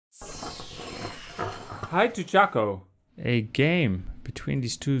Hi2Chaco. A game between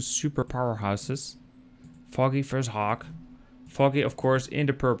these two super powerhouses. Foggy versus Hawk. Foggy, of course, in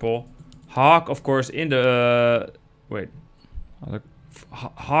the purple. Hawk, of course, in the... wait.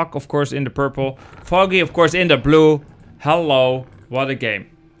 Hawk, of course, in the purple. Foggy, of course, in the blue. Hello. What a game.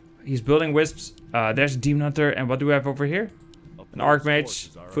 He's building wisps. There's a demon hunter. And what do we have over here? An archmage.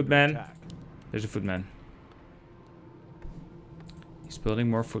 Footman. There's a footman. He's building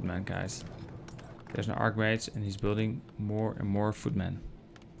more footmen, guys. There's an archmage, and he's building more and more footmen.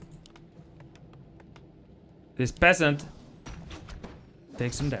 This peasant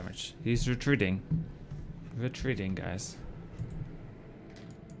takes some damage. He's retreating. Retreating, guys.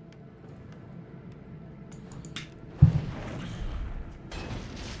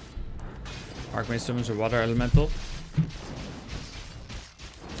 Archmage summons a water elemental.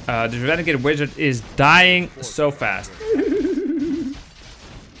 The renegade wizard is dying so fast.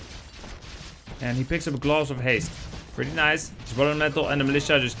 And he picks up a Gloves of Haste. Pretty nice. It's water elemental and the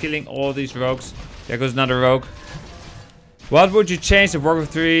militia just killing all these rogues. There goes another rogue. What would you change in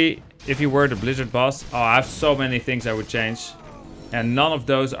Warcraft 3 if you were the Blizzard boss? Oh, I have so many things I would change. And none of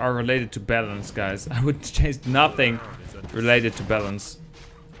those are related to balance, guys. I would change nothing related to balance.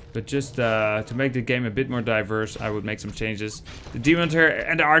 But just to make the game a bit more diverse, I would make some changes. The Demon Hunter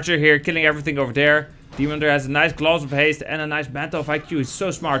and the Archer here killing everything over there. Demon Hunter has a nice Gloves of Haste and a nice Mantle of IQ. He's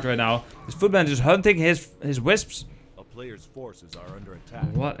so smart right now. His Footman is hunting his wisps. A player's forces are under attack.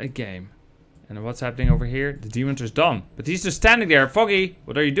 What a game. And what's happening over here? The Demon Hunter's done. But he's just standing there. Foggy,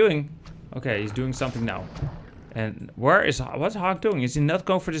 what are you doing? Okay, he's doing something now. And what's Hawk doing? Is he not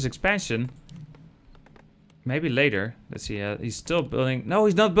going for this expansion? Maybe later. Let's see. He's still building. No,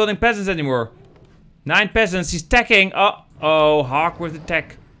 he's not building peasants anymore. 9 peasants. He's teching. Uh-oh. Hawk with the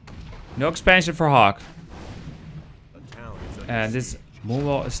tech. No expansion for Hawk. And this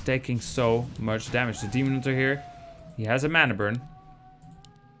Moonwall is taking so much damage. The Demon Hunter here. He has a mana burn.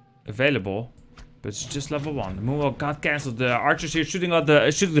 Available. But it's just level 1. The Moonwall got cancelled. The archers here shooting at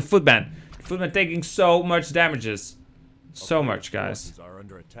the footman. The footman taking so much damages. So much, guys.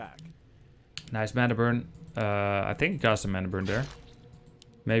 Nice mana burn. I think he got some mana burn there.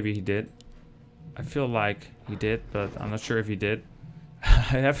 Maybe he did. I feel like he did, but I'm not sure if he did.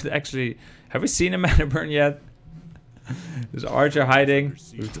 I haven't actually... Have we seen a mana burn yet? There's Archer hiding.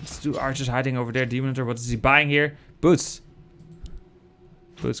 There's 2 archers hiding over there. Demon Hunter, what is he buying here? Boots.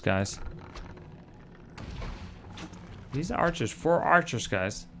 Boots, guys. These are archers. 4 archers,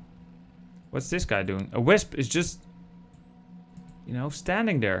 guys. What's this guy doing? A wisp is just... you know,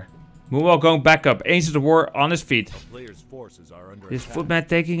 standing there. Moonwall going back up. Angel of the War on his feet. His footman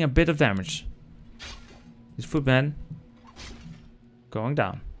taking a bit of damage. His footman going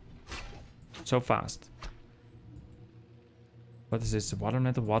down. So fast. What is this? The water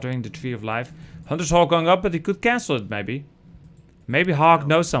elemental watering the tree of life. Hunter's Hall going up, but he could cancel it maybe. Maybe Hawk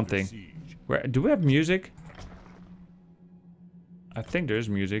knows something. Where do we have music? I think there's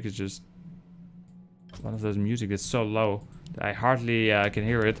music. It's just one of those music that's so low. I hardly can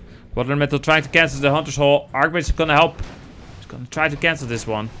hear it. Water Elemental trying to cancel the Hunter's Hall. Archmage is gonna help. He's gonna try to cancel this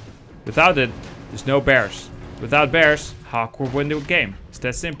one. Without it, there's no bears. Without bears, Hawk will win the game. It's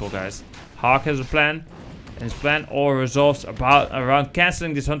that simple, guys. Hawk has a plan. And his plan all resolves around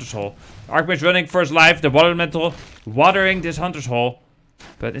canceling this Hunter's Hall. Archmage running for his life. The Water Elemental watering this Hunter's Hall.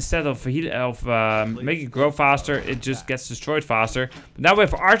 But instead of making it grow faster, it just gets destroyed faster. But now we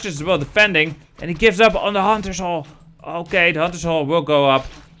have archers as well defending. And he gives up on the Hunter's Hall. Okay, the Hunter's Hall will go up.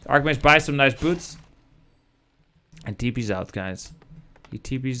 Archmage buys some nice boots. And TP's out, guys. He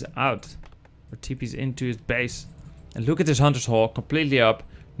TP's out. Or TP's into his base. And look at this Hunter's Hall. Completely up.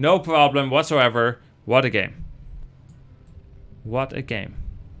 No problem whatsoever. What a game. What a game.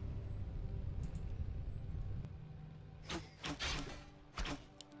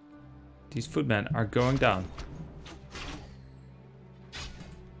 These footmen are going down.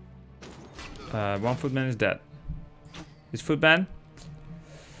 One footman is dead. This footman.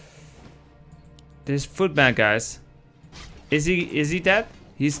 This footman, guys. Is he dead?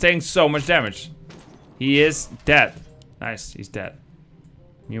 He's taking so much damage. He is dead. Nice, he's dead.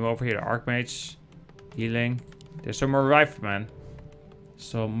 New over here, the Archmage. Healing. There's some more riflemen.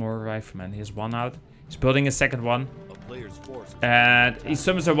 Some more riflemen. He has 1 out. He's building a second one. And he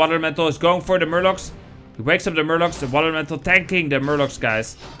summons the Water Elemental. He's going for the Murlocs. He wakes up the Murlocs. The Water Elemental tanking the Murlocs,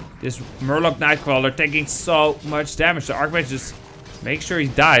 guys. This Murloc Nightcrawler taking so much damage. The Archmage just makes sure he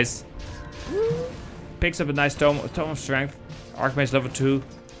dies. Picks up a nice Tome of Strength. Archmage level 2.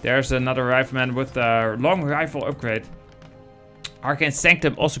 There's another Rifleman with a long rifle upgrade. Arcane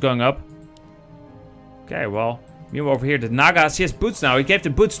Sanctum also going up. Okay, well. Meanwhile over here, the Nagas. He has boots now. He gave the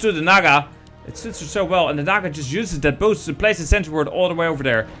boots to the Naga. It suits her so well, and the Naga just uses that boost to place the sentry ward all the way over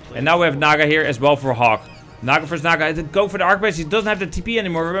there. And now we have Naga here as well for Hawk. Naga versus Naga. Go for the Archmage. He doesn't have the TP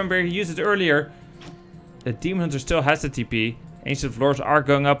anymore. Remember, he used it earlier. The Demon Hunter still has the TP. Ancient of Lords are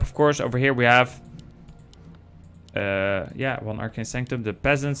going up, of course. Over here we have... yeah, one Arcane Sanctum. The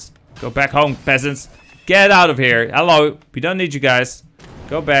Peasants. Go back home, Peasants. Get out of here. Hello. We don't need you guys.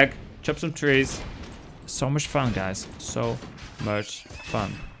 Go back. Chop some trees. So much fun, guys. So much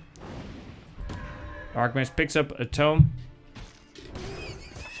fun. Archmage picks up a tome.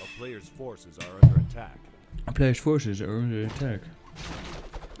 A player's forces are under attack. A player's forces are under attack.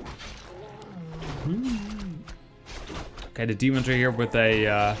 Okay, the demons are here with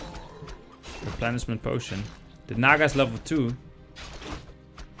a replenishment potion. The Naga's level 2.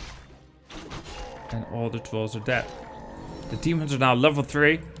 And all the trolls are dead. The demons are now level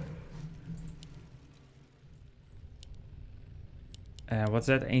 3. What's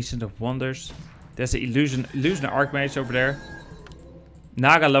that? Ancient of Wonders. There's the illusion Archmage over there.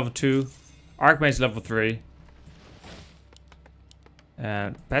 Naga level 2. Archmage level 3.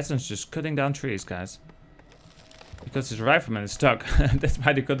 Peasants just cutting down trees, guys. Because his rifleman is stuck. That's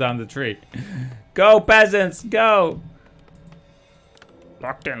why they cut down the tree. Go, peasants! Go!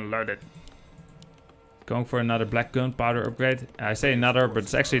 Locked and loaded. Going for another black gunpowder upgrade. I say another, but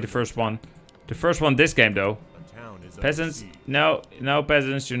it's actually the first one. The first one this game, though. Peasants, no,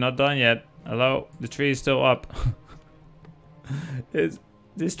 peasants, you're not done yet. Hello, the tree is still up. It's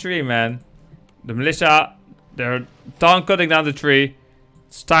this tree, man. The militia, they're done cutting down the tree.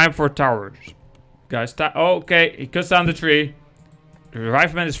 It's time for towers. Guys, oh, okay, he cuts down the tree. The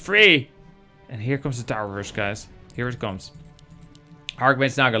rifleman is free. And here comes the towers, guys. Here it comes.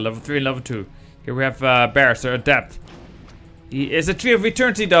 Archmage Naga, level 3 and level 2. Here we have bears, they're adept. He is a Tree of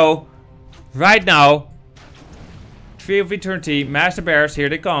Eternity, though. Right now. Tree of Eternity, Master Bears, here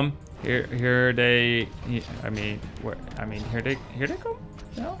they come. Here they come.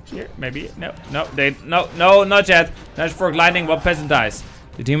 No, here, maybe, no, not yet. Nice Fork Lightning, one peasant dies.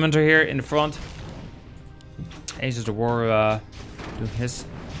 The demons are here in the front. Ace of the War, doing his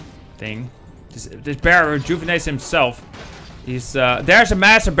thing. This bear rejuvenates himself. He's, there's a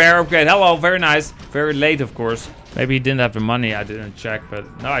Master Bear upgrade. Hello, very nice. Very late, of course. Maybe he didn't have the money, I didn't check, but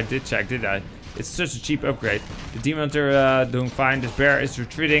no, I did check, did I? It's such a cheap upgrade. The demons are doing fine. This bear is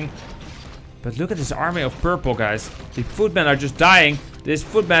retreating. But look at this army of purple, guys. The footmen are just dying. This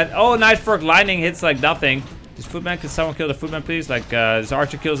footman... Oh, Night Fork Lightning hits like nothing. This footman... Can someone kill the footman, please? Like, this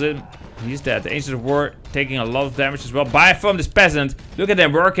archer kills him. He's dead. The Ancient of War taking a lot of damage as well. By from this peasant. Look at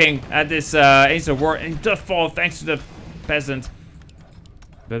them working at this Ancient of War. And he does fall thanks to the peasant.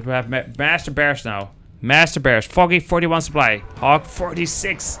 But we have Master Bears now. Master Bears. Foggy, 41 supply. Hawk,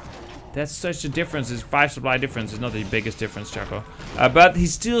 46. That's such a difference. It's 5 supply difference. It's not the biggest difference, Chaco. But he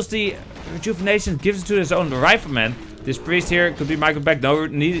steals the rejuvenation, gives it to his own rifleman. This priest here could be Michael back.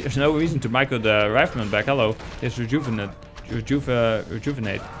 There's no reason to Michael the rifleman back. Hello. It's rejuvenate.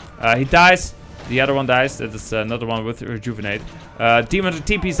 He dies. The other one dies. That is another one with rejuvenate. Demon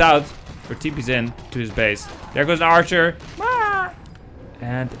TP's out. Or TP's in to his base. There goes an archer.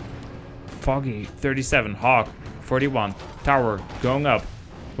 And Foggy, 37. Hawk, 41. Tower, going up.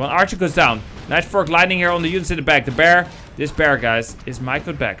 One archer goes down. Nice Fork Lightning here on the units in the back. The bear, this bear, guys, is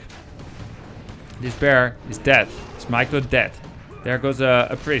Michael back. This bear is dead. Is Michael dead? There goes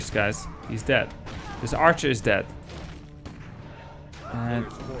a priest, guys. He's dead. This archer is dead. And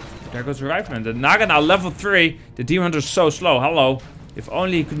there goes the rifleman. The Naga now level 3. The Demon Hunter is so slow. Hello. If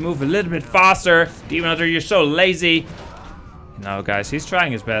only he could move a little bit faster. Demon Hunter, you're so lazy. No, guys, he's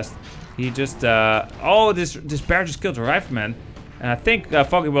trying his best. He just, oh, this bear just killed the rifleman. And I think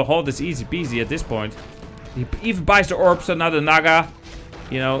Foggy will hold this easy peasy at this point. He even buys the orb, so now the Naga,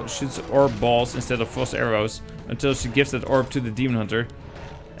 you know, shoots orb balls instead of frost arrows. Until she gives that orb to the Demon Hunter.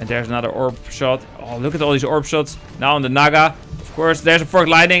 And there's another orb shot. Oh, look at all these orb shots. Now on the Naga. Of course, there's a Fork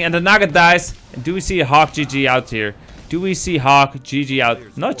Lightning and the Naga dies. And do we see Hawk GG out here? Do we see Hawk GG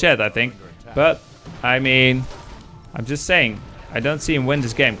out? Not yet, I think. But, I mean, I'm just saying. I don't see him win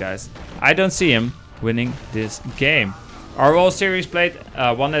this game, guys. I don't see him winning this game. Are all series played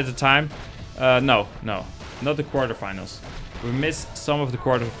one at a time? No. Not the quarterfinals. We missed some of the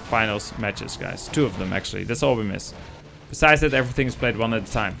quarterfinals matches, guys. 2 of them, actually. That's all we miss. Besides that, everything is played one at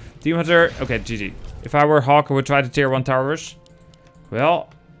a time. Demon Hunter, okay, GG. If I were Hawk, I would try to tier 1 towers.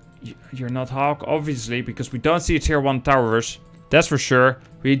 Well, you're not Hawk, obviously, because we don't see a tier 1 towers. That's for sure.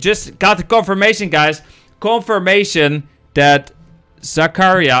 We just got the confirmation, guys. Confirmation that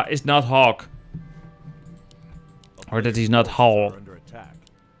Zakaria is not Hawk. Or that he's not Hall.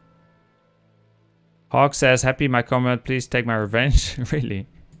 Hawk says, happy my comment, please take my revenge. Really?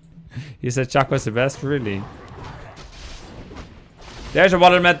 He said Chaco is the best, really. There's a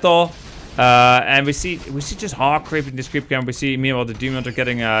water metal. And we see just Hawk creeping this creep camp. We see meanwhile the demon hunter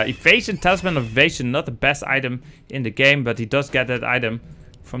getting evasion, talisman of evasion, not the best item in the game, but he does get that item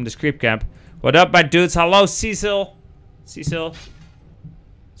from this creep camp. What up, my dudes? Hello, Cecil. Cecil?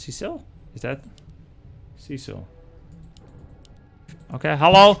 Cecil? Is that Cecil? Okay,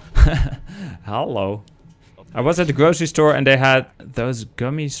 hello. Hello. I was at the grocery store and they had those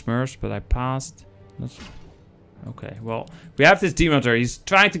gummy Smurfs, but I passed. Okay, well, we have this demon hunter. He's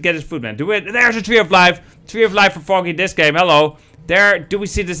trying to get his food, man. Do it. There's a tree of life. Tree of life for Foggy this game. Hello. There. Do we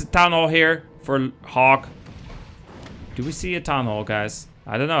see this town hall here for Hawk? Do we see a town hall, guys?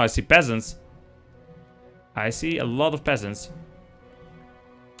 I don't know. I see peasants. I see a lot of peasants.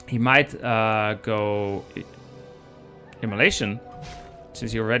 He might go immolation,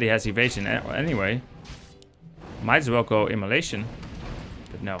 since he already has evasion anyway. Might as well go immolation.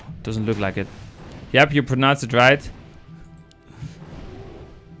 But no, doesn't look like it. Yep, you pronounced it right.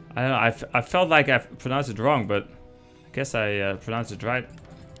 I don't know, I felt like I pronounced it wrong, but I guess I pronounced it right.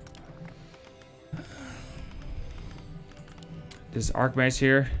 This Archmage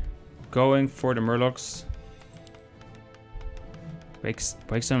here, going for the Murlocs. Wakes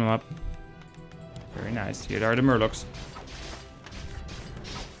them up. Very nice. Here are the Murlocs.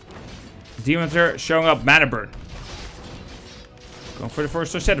 Demon Hunter showing up, Mana Burn. Going for the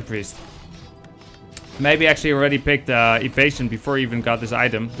first Shadow Priest. Maybe actually already picked evasion before he even got this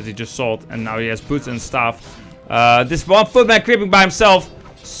item that he just sold, and now he has boots and staff. This one footman creeping by himself,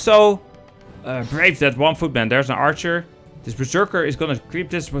 so brave, that one footman. There's an archer. This berserker is gonna creep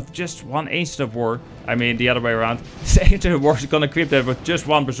this with just one ancient of war. I mean the other way around. This ancient of war is gonna creep that with just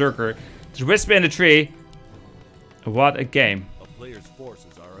one berserker. There's Wisp in the tree. What a game! A player's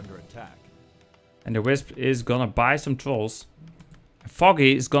forces are under attack. And the Wisp is gonna buy some trolls.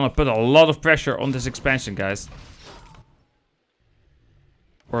 Foggy is gonna put a lot of pressure on this expansion, guys.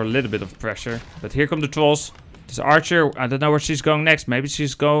 Or a little bit of pressure. But here come the trolls. This archer, I don't know where she's going next. Maybe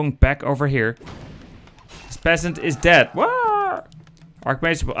she's going back over here. This peasant is dead. What?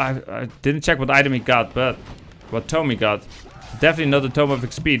 Archmage, I didn't check what item he got, but what tome he got. Definitely not the tome of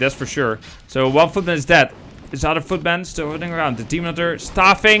XP, that's for sure. So one footman is dead. This other footman still running around. The demon hunter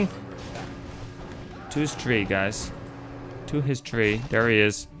staffing to his tree, guys. To his tree. There he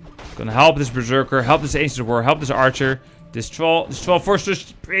is. Gonna help this berserker, help this ancient of war, help this archer. This troll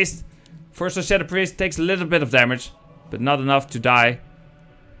force priest. Force shadow priest takes a little bit of damage, but not enough to die.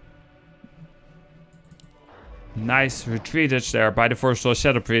 Nice retreatage there by the force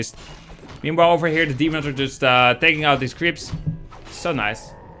shadow priest. Meanwhile, over here the demons are just taking out these creeps. So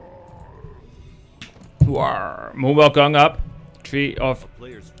nice. Moonwell going up. Tree of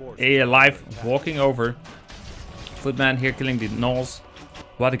a life walking over. Footman here killing the gnolls.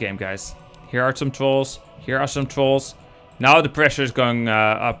 What a game, guys. Here are some trolls. Here are some trolls. Now the pressure is going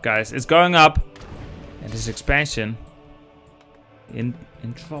up, guys. It's going up. And this expansion in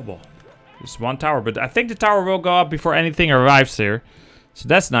trouble. There's one tower, but I think the tower will go up before anything arrives here. So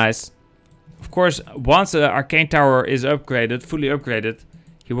that's nice. Of course, once the arcane tower is upgraded, fully upgraded,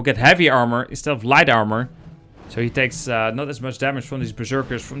 he will get heavy armor instead of light armor. So he takes not as much damage from these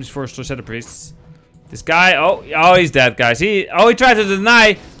berserkers, from these forest shadow priests. This guy, oh, he's dead, guys. He tried to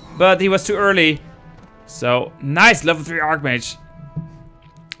deny, but he was too early. So, nice level 3 Archmage.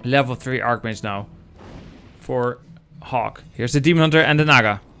 Level 3 Archmage now. For Hawk. Here's the Demon Hunter and the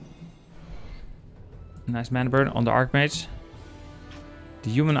Naga. Nice mana burn on the Archmage. The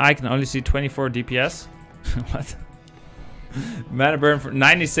human eye can only see 24 DPS. What? Mana burn for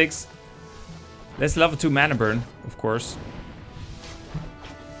 96. That's level 2 mana burn, of course.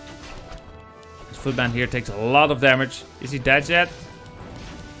 Footman here takes a lot of damage. Is he dead yet?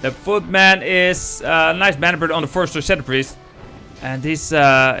 The footman is nice mana burn on the first shadow priest. And this,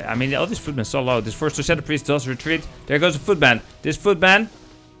 I mean, all these footmen so low. This first shadow priest does retreat. There goes the footman. This footman.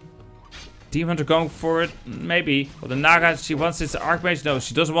 Demon Hunter going for it. Maybe. Well, the Naga, she wants this Archmage. No,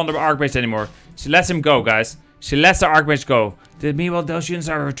 she doesn't want the Archmage anymore. She lets him go, guys. She lets the Archmage go. Meanwhile, those units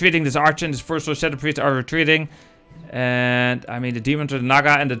are retreating. This Archer and this first shadow priest are retreating. And, I mean, the Demon Hunter, the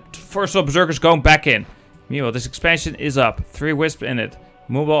Naga, and the first Berserkers going back in. Meanwhile, this expansion is up. 3 Wisp in it.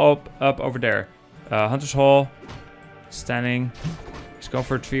 Mobile up over there. Hunter's Hall. Standing. He's going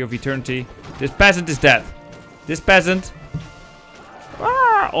for a Tree of Eternity. This peasant is dead. This peasant.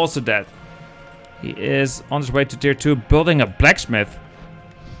 Also dead. He is on his way to tier 2, building a blacksmith.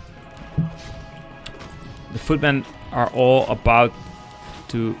 The footmen are all about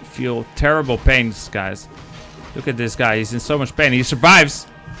to feel terrible pains, guys. Look at this guy. He's in so much pain. He survives.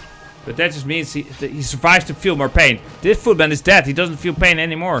 But that just means he survives to feel more pain. This footman is dead. He doesn't feel pain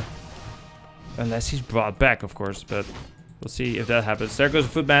anymore. Unless he's brought back, of course, but we'll see if that happens. There goes a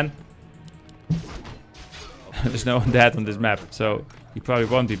footman. There's no one dead on this map, so he probably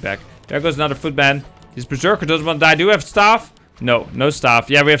won't be back. There goes another footman. This berserker doesn't want to die. Do we have staff? No, no staff.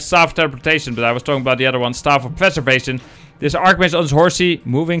 Yeah, we have staff of teleportation, but I was talking about the other one, staff of preservation. This Archmage on his horsey,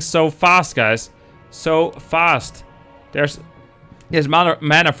 moving so fast, guys. So fast. There's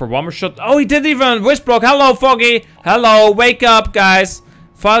mana for one more shot. Oh, he didn't even wisp block. Hello, Foggy. Hello, wake up, guys.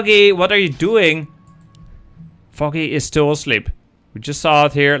 Foggy, what are you doing? Foggy is still asleep. We just saw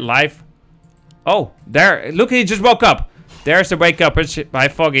it here live. Oh, there. Look, he just woke up. There's the wake up by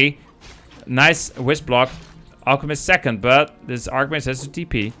Foggy. Nice wisp block. Alchemist second, but this Archmage has a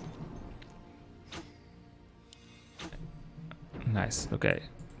TP. Nice. Okay.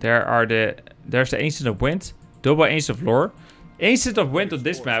 There's the Ancient of Wind. Double Ancient of Lore. Ancient of Wind on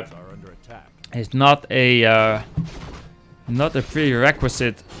this map is not a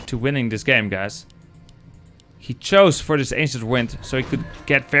prerequisite to winning this game, guys. He chose for this Ancient of Wind so he could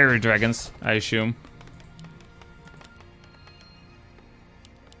get fairy dragons, I assume.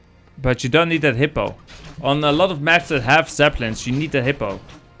 But you don't need that hippo. On a lot of maps that have zeppelins, you need the hippo.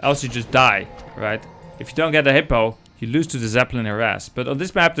 Else you just die, right? If you don't get a hippo, you lose to the zeppelin harass. But on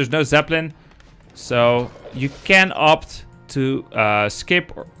this map, there's no zeppelin. So you can opt to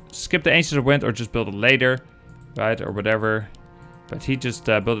skip the Ancient of Wind or just build it later, right? Or whatever. But he just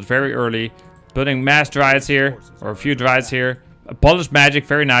built it very early. Building mass dryads here, or a few dryads here. Abolish magic,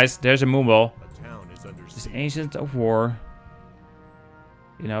 very nice. There's a moonwall. This Ancient of War.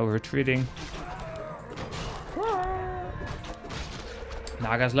 You know, retreating.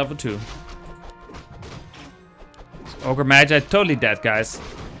 Naga's level 2. Ogre Magi totally dead, guys.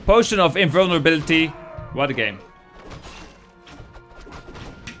 Potion of invulnerability. What a game.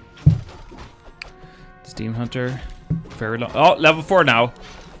 This Demon Hunter. Very long. Oh, level 4 now.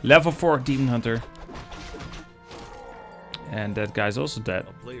 Level 4 Demon Hunter. And that guy's also dead.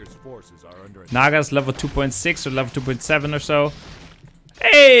 Naga's level 2.6 or level 2.7 or so.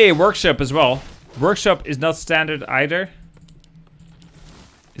 Hey, Workshop as well. Workshop is not standard either.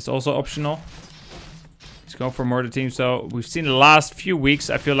 It's also optional. He's going for murder team. So we've seen the last few weeks,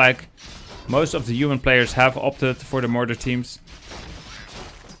 I feel like most of the human players have opted for the murder teams.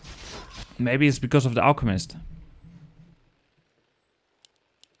 Maybe it's because of the alchemist.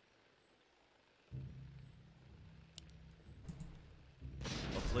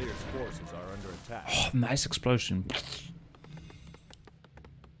 A player's forces are under attack. Oh, nice explosion.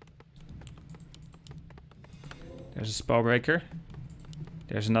 There's a spellbreaker.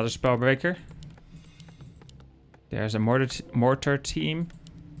 There's another spellbreaker. There's a mortar team.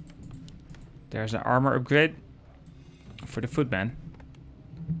 There's an armor upgrade for the footman.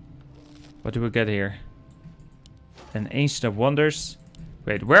 What do we get here? An Ancient of Wonders.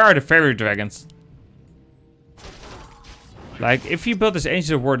 Wait, where are the fairy dragons? Like, if you build this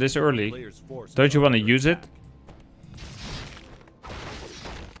Ancient of War this early, don't you want to use it?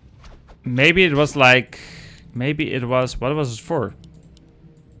 Maybe it was like... Maybe it was... What was it for?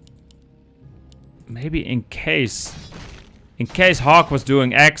 Maybe in case Hawk was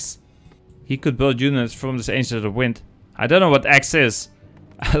doing X, he could build units from this Ancient of Wind. I don't know what X is.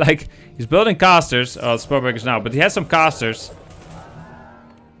 Like, he's building casters. Oh, spellbreakers now, but he has some casters.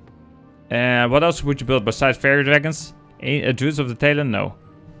 And what else would you build besides fairy dragons? Druids of the Talon? No.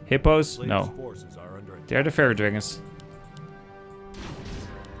 Hippos? No. They're the fairy dragons.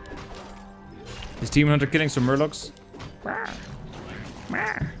 Is Demon Hunter killing some Murlocs?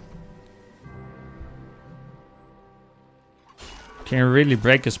 Can you really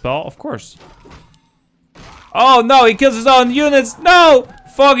break a spell? Of course. Oh no, he kills his own units! No!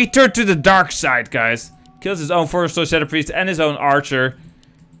 Foggy turned to the dark side, guys. Kills his own Forest Soul Shadow Priest and his own archer.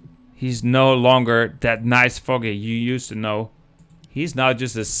 He's no longer that nice Foggy you used to know. He's now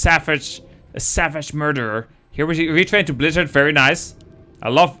just a savage murderer. Here we retrain to Blizzard, very nice. I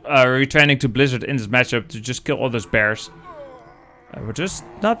love retraining to Blizzard in this matchup to just kill all those bears. We're just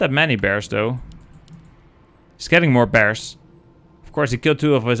not that many bears though. He's getting more bears. Of course, he killed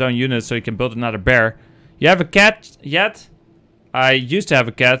 2 of his own units so he can build another bear. You have a cat yet? I used to have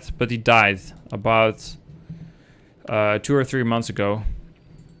a cat, but he died about 2 or 3 months ago.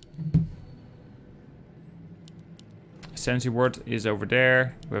 Sensi Ward is over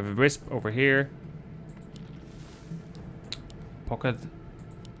there. We have a Wisp over here. Pocket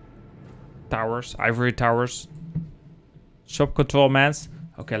towers, ivory towers. Shop control mans.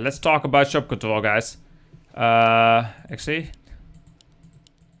 Okay, let's talk about shop control, guys. Actually,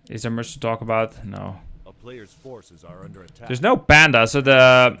 is there much to talk about? No. A player's forces are under attack. There's no panda, so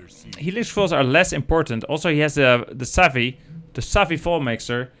the healing scrolls are less important. Also, he has the Savvy Fall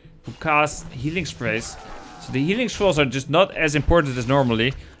Mixer, who cast healing sprays. So the healing scrolls are just not as important as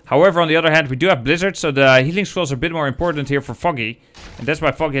normally. However, on the other hand, we do have Blizzard, so the healing scrolls are a bit more important here for Foggy. And that's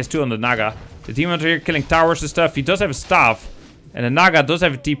why Foggy has 2 on the Naga. The Demon Hunter here killing towers and stuff. He does have a staff. And the Naga does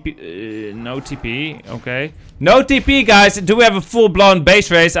have a TP. No TP. Okay. No TP, guys. Do we have a full-blown base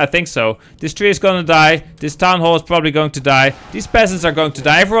race? I think so. This tree is going to die. This town hall is probably going to die. These peasants are going to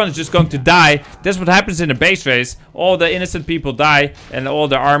die. Everyone is just going to die. That's what happens in a base race. All the innocent people die. And all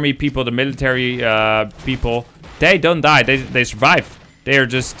the army people, the military people, they don't die. They survive. They are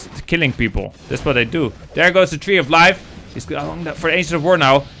just killing people. That's what they do. There goes the Tree of Life. He's going for Ancient of War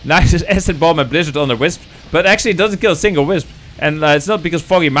now. Nice Acid Bomb and Blizzard on the Wisp. But actually it doesn't kill a single Wisp. And it's not because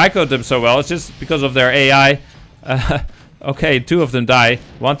Foggy microed them so well. It's just because of their AI. Okay, 2 of them die.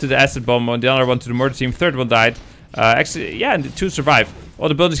 1 to the Acid Bomb, and the other 1 to the Murder Team. 3rd one died. Actually, yeah, and the 2 survive. All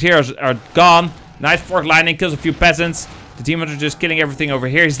the buildings here are gone. Nice Fork Lightning kills a few peasants. The Demon Hunter just killing everything over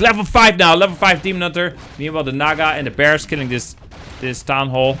here. He's level 5 now. Level 5 Demon Hunter. Meanwhile, the Naga and the Bears killing this town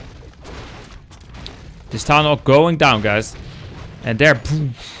hall. This town hall going down, guys. And there,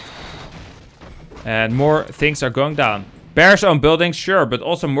 boom. And more things are going down. Bears own buildings, sure, but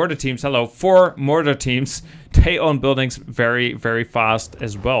also mortar teams. Hello, 4 mortar teams. They own buildings very, very fast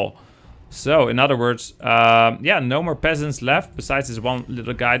as well. So, in other words, yeah, no more peasants left. Besides this one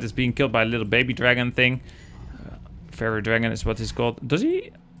little guy that's being killed by a little baby dragon thing. Fairy dragon is what he's called. Does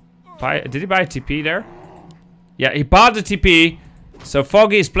he buy? Did he buy a TP there? Yeah, he bought the TP. So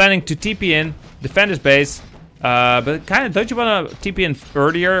Foggy is planning to TP in, defend his base. But kind of, don't you want to TP in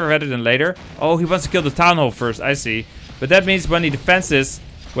earlier rather than later? Oh, he wants to kill the town hall first. I see. But that means when he defends his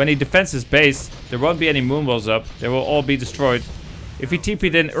base, there won't be any moonwalls up. They will all be destroyed. If he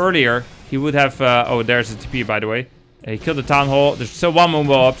TP'd in earlier, he would have... oh, there's a TP, by the way. He killed the town hall. There's still 1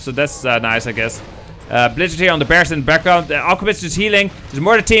 moonwall up, so that's nice, I guess. Blizzard here on the bears in the background. The Alchemist is healing. The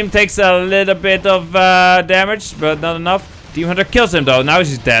mortar team takes a little bit of damage, but not enough. Demon Hunter kills him, though. Now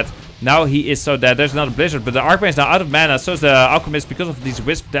he's dead. Now he is so dead. There's another Blizzard, but the Archmage is now out of mana. So is the Alchemist because of these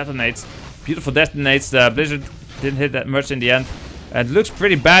Wisp detonates. Beautiful detonates. The Blizzard didn't hit that much in the end. And it looks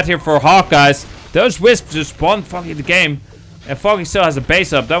pretty bad here for Hawk, guys. Those Wisps just won Foggy the game. And Foggy still has a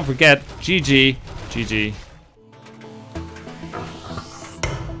base up. Don't forget. GG. GG.